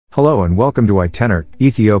Hello and welcome to ITENERT.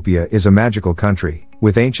 Ethiopia is a magical country,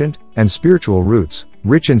 with ancient and spiritual roots,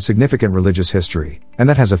 rich in significant religious history, and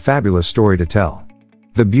that has a fabulous story to tell.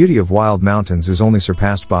 The beauty of wild mountains is only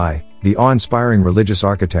surpassed by the awe-inspiring religious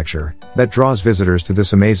architecture that draws visitors to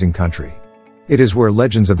this amazing country. It is where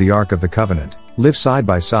legends of the Ark of the Covenant live side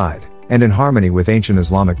by side, and in harmony with ancient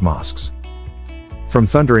Islamic mosques. From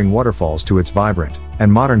thundering waterfalls to its vibrant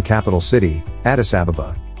and modern capital city, Addis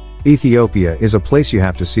Ababa, Ethiopia is a place you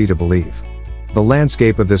have to see to believe. The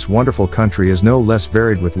landscape of this wonderful country is no less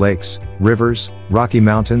varied with lakes, rivers, rocky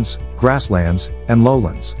mountains, grasslands, and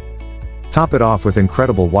lowlands. Top it off with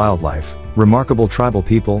incredible wildlife, remarkable tribal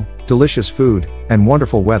people, delicious food, and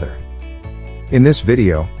wonderful weather. In this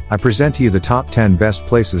video, I present to you the top 10 best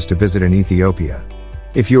places to visit in Ethiopia.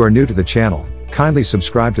 If you are new to the channel, kindly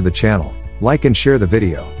subscribe to the channel, like and share the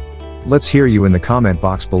video. Let's hear you in the comment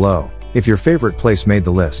box below if your favorite place made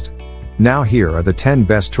the list. Now here are the 10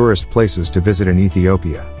 best tourist places to visit in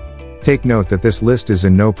Ethiopia. Take note that this list is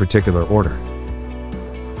in no particular order.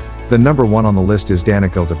 The number 1 on the list is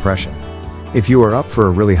Danakil Depression. If you are up for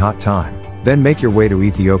a really hot time, then make your way to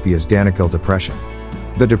Ethiopia's Danakil Depression.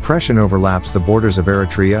 The depression overlaps the borders of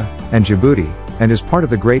Eritrea and Djibouti, and is part of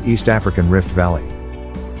the Great East African Rift Valley.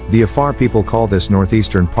 The Afar people call this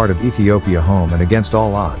northeastern part of Ethiopia home and against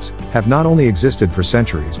all odds, have not only existed for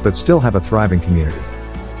centuries but still have a thriving community.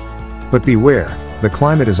 But beware, the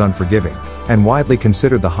climate is unforgiving, and widely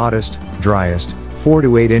considered the hottest, driest, 4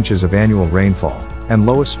 to 8 inches of annual rainfall, and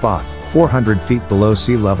lowest spot, 400 feet below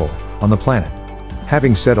sea level, on the planet.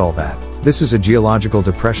 Having said all that, this is a geological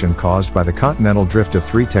depression caused by the continental drift of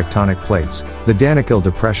 3 tectonic plates. The Danakil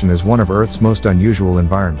Depression is one of Earth's most unusual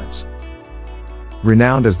environments.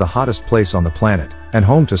 Renowned as the hottest place on the planet, and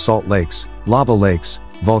home to salt lakes, lava lakes,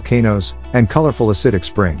 volcanoes, and colorful acidic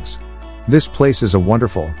springs. This place is a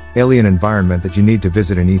wonderful, alien environment that you need to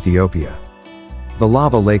visit in Ethiopia. The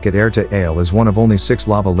lava lake at Erta Ale is one of only 6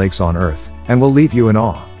 lava lakes on Earth, and will leave you in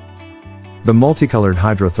awe. The multicolored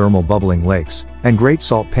hydrothermal bubbling lakes, and great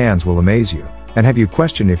salt pans will amaze you, and have you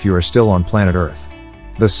question if you are still on planet Earth.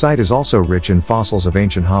 The site is also rich in fossils of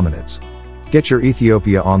ancient hominids. Get your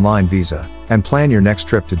Ethiopia online visa, and plan your next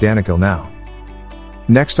trip to Danakil now.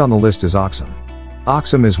 Next on the list is Aksum.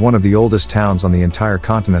 Aksum is one of the oldest towns on the entire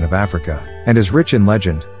continent of Africa, and is rich in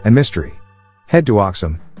legend and mystery. Head to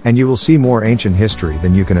Aksum, and you will see more ancient history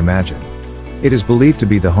than you can imagine. It is believed to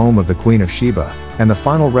be the home of the Queen of Sheba, and the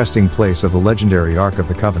final resting place of the legendary Ark of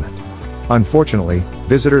the Covenant. Unfortunately,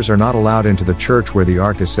 visitors are not allowed into the church where the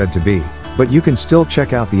Ark is said to be, but you can still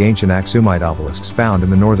check out the ancient Aksumite obelisks found in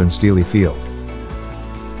the northern Stele Field.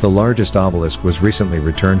 The largest obelisk was recently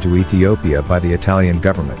returned to Ethiopia by the Italian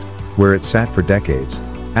government, where it sat for decades,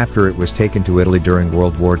 after it was taken to Italy during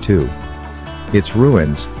World War II. Its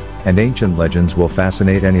ruins and ancient legends will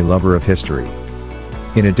fascinate any lover of history.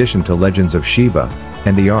 In addition to legends of Sheba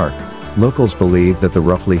and the Ark, locals believe that the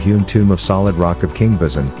roughly hewn tomb of solid rock of King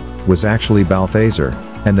Buzan was actually Balthazar,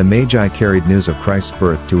 and the Magi carried news of Christ's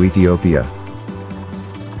birth to Ethiopia.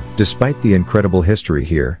 Despite the incredible history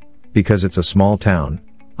here, because it's a small town,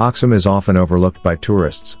 Aksum is often overlooked by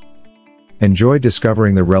tourists. Enjoy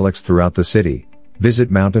discovering the relics throughout the city, visit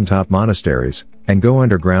mountaintop monasteries, and go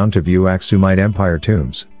underground to view Aksumite Empire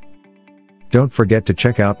tombs. Don't forget to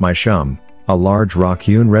check out Shum, a large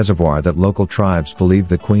rock-hewn reservoir that local tribes believe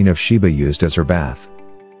the Queen of Sheba used as her bath.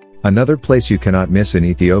 Another place you cannot miss in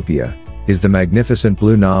Ethiopia is the magnificent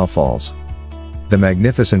Blue Nile Falls. The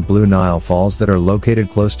magnificent Blue Nile Falls that are located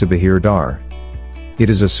close to Bahir Dar. It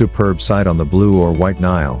is a superb sight on the Blue or White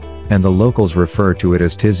Nile, and the locals refer to it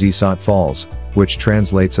as Tiz Esat Falls, which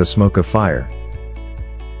translates as smoke of fire.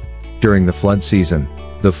 During the flood season,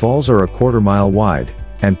 the falls are a quarter-mile wide,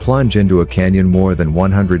 and plunge into a canyon more than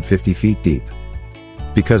 150 feet deep.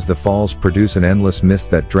 Because the falls produce an endless mist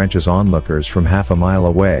that drenches onlookers from half a mile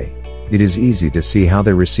away, it is easy to see how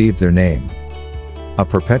they received their name. A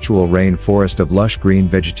perpetual rain forest of lush green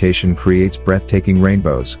vegetation creates breathtaking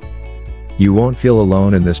rainbows. You won't feel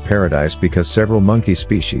alone in this paradise because several monkey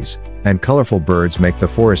species and colorful birds make the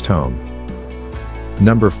forest home.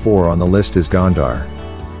 Number 4 on the list is Gondar.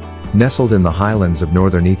 Nestled in the highlands of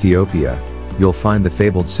northern Ethiopia, you'll find the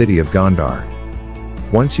fabled city of Gondar.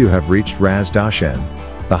 Once you have reached Ras Dashen,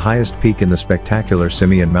 the highest peak in the spectacular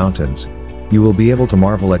Simeon Mountains, you will be able to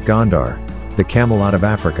marvel at Gondar, the Camelot of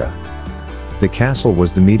Africa. The castle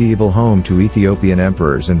was the medieval home to Ethiopian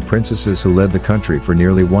emperors and princesses who led the country for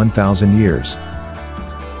nearly 1,000 years.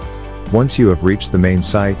 Once you have reached the main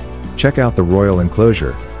site, check out the royal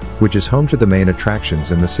enclosure, which is home to the main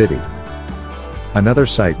attractions in the city. Another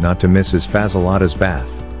site not to miss is Fazilata's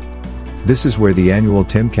Bath. This is where the annual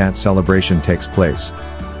Timkat celebration takes place.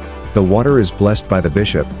 The water is blessed by the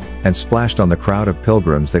bishop, and splashed on the crowd of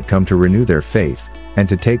pilgrims that come to renew their faith, and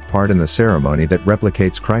to take part in the ceremony that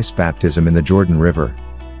replicates Christ's baptism in the Jordan River.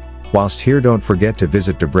 Whilst here, don't forget to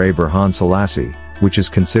visit Debre Birhan Selassie, which is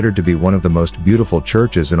considered to be one of the most beautiful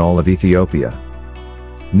churches in all of Ethiopia.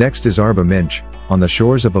 Next is Arba Minch, on the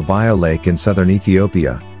shores of Abaya Lake in southern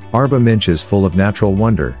Ethiopia. Arba Minch is full of natural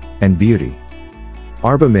wonder and beauty.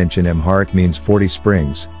 Arba Minch in Amharic means 40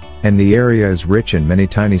 springs, and the area is rich in many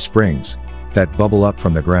tiny springs that bubble up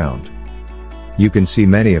from the ground. You can see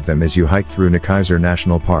many of them as you hike through Nikaiser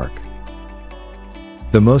National Park.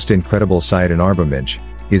 The most incredible sight in Arba Minch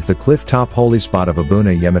is the cliff-top holy spot of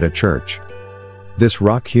Abuna Yemita Church. This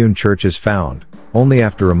rock-hewn church is found only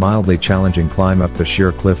after a mildly challenging climb up the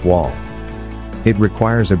sheer cliff wall. It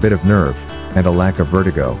requires a bit of nerve and a lack of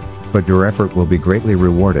vertigo, but your effort will be greatly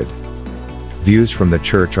rewarded. Views from the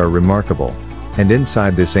church are remarkable, and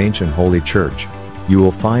inside this ancient holy church, you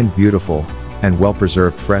will find beautiful and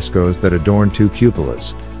well-preserved frescoes that adorn 2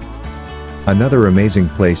 cupolas. Another amazing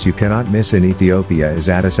place you cannot miss in Ethiopia is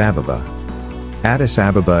Addis Ababa. Addis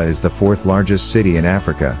Ababa is the 4th largest city in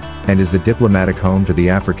Africa, and is the diplomatic home to the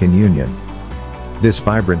African Union. This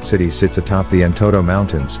vibrant city sits atop the Entoto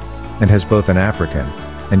Mountains, and has both an African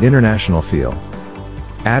and international feel.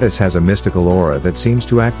 Addis has a mystical aura that seems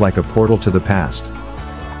to act like a portal to the past.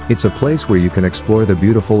 It's a place where you can explore the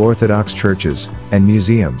beautiful Orthodox churches and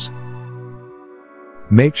museums.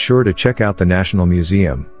 Make sure to check out the National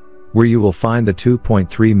Museum, where you will find the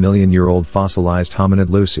 2.3 million-year-old fossilized hominid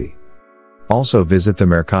Lucy. Also visit the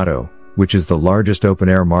Mercado, which is the largest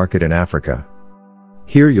open-air market in Africa.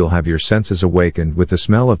 Here you'll have your senses awakened with the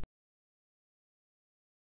smell of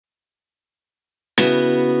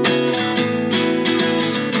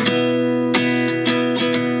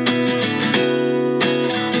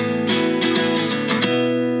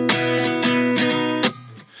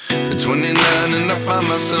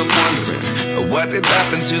myself wondering what did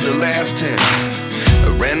happen to the last 10. I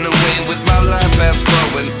ran away with my life, fast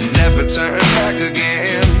forward, never turn back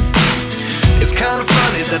again. It's kind of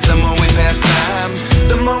funny that the more we pass time,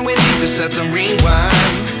 the more we need to set the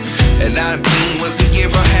rewind. And 19 was the year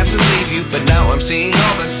I had to leave you, but now I'm seeing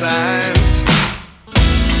all the signs.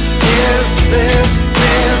 Is this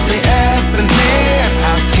really happening?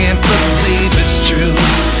 I can't believe it's true.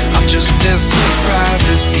 I'm just as surprised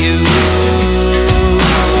as you.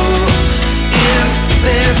 Is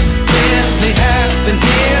this really happening?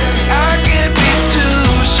 I can't be too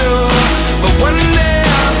sure, but one day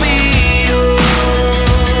I'll be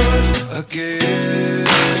yours again.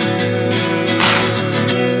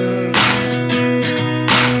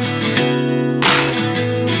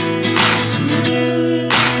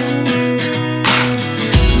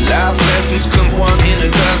 Life lessons come 1 in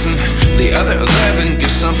a dozen, the other 11 get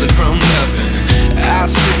something from nothing. I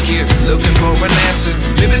sit here looking for an answer.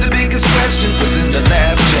 Maybe the biggest question was in the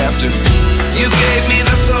last chapter. You gave me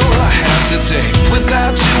the soul I have today.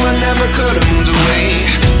 Without you I never could have moved away.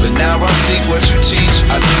 But now I see what you teach.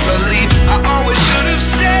 I do believe I always should have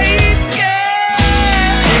stayed.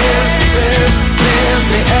 Yeah. Is this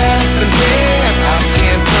really happening? I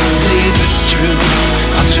can't believe it's true.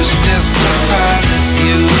 I'm just as surprised as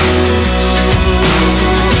you.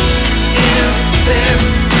 Is this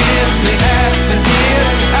really happening?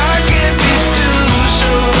 I can't be too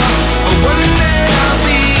sure, but one day I'll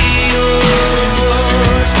be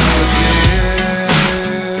yours again.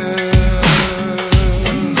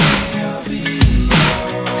 One day I'll be yours.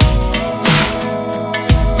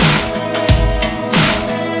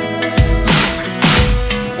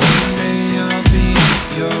 One day I'll be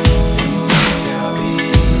yours. I'll be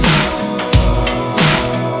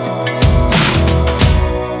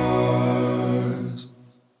yours.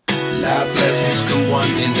 Life lessons come 1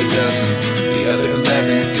 in a dozen, the other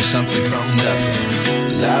 11 get something from nothing.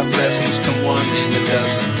 Life lessons come 1 in a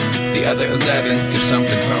dozen, the other 11 get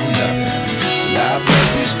something from nothing. Life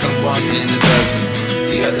lessons come 1 in a dozen,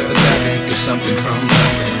 the other 11 get something from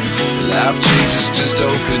nothing. Life changes just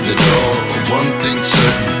open the door. One thing's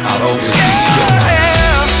certain, I'll always be yours.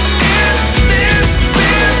 Is this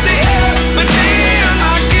really happening?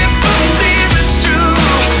 I can't believe it's true.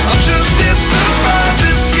 I'm just as surprised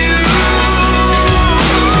as you.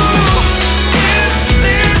 Is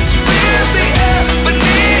this really happening?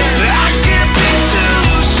 I can't be too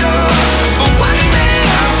sure, but one day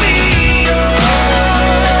I'll be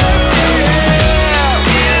yours. Yeah.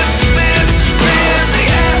 Is this really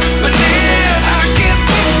happening? I can't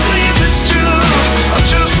believe it's true. I'm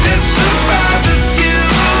just as surprised as you.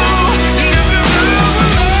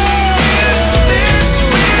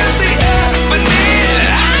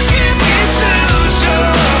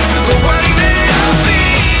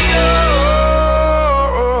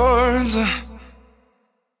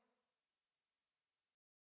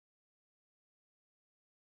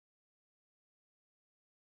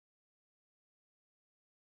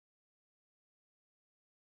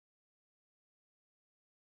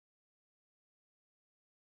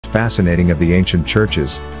 fascinating of the ancient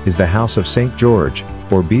churches, is the House of St. George,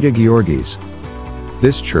 or Beta Georgis.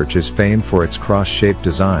 This church is famed for its cross-shaped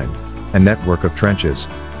design, a network of trenches,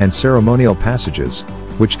 and ceremonial passages,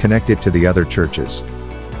 which connect it to the other churches.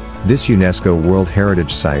 This UNESCO World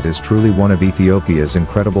Heritage Site is truly one of Ethiopia's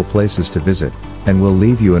incredible places to visit, and will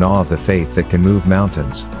leave you in awe of the faith that can move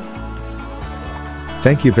mountains.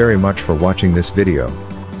 Thank you very much for watching this video.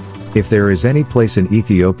 If there is any place in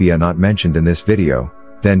Ethiopia not mentioned in this video,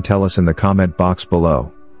 then tell us in the comment box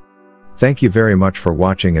below. Thank you very much for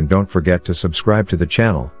watching, and don't forget to subscribe to the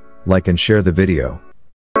channel, like and share the video.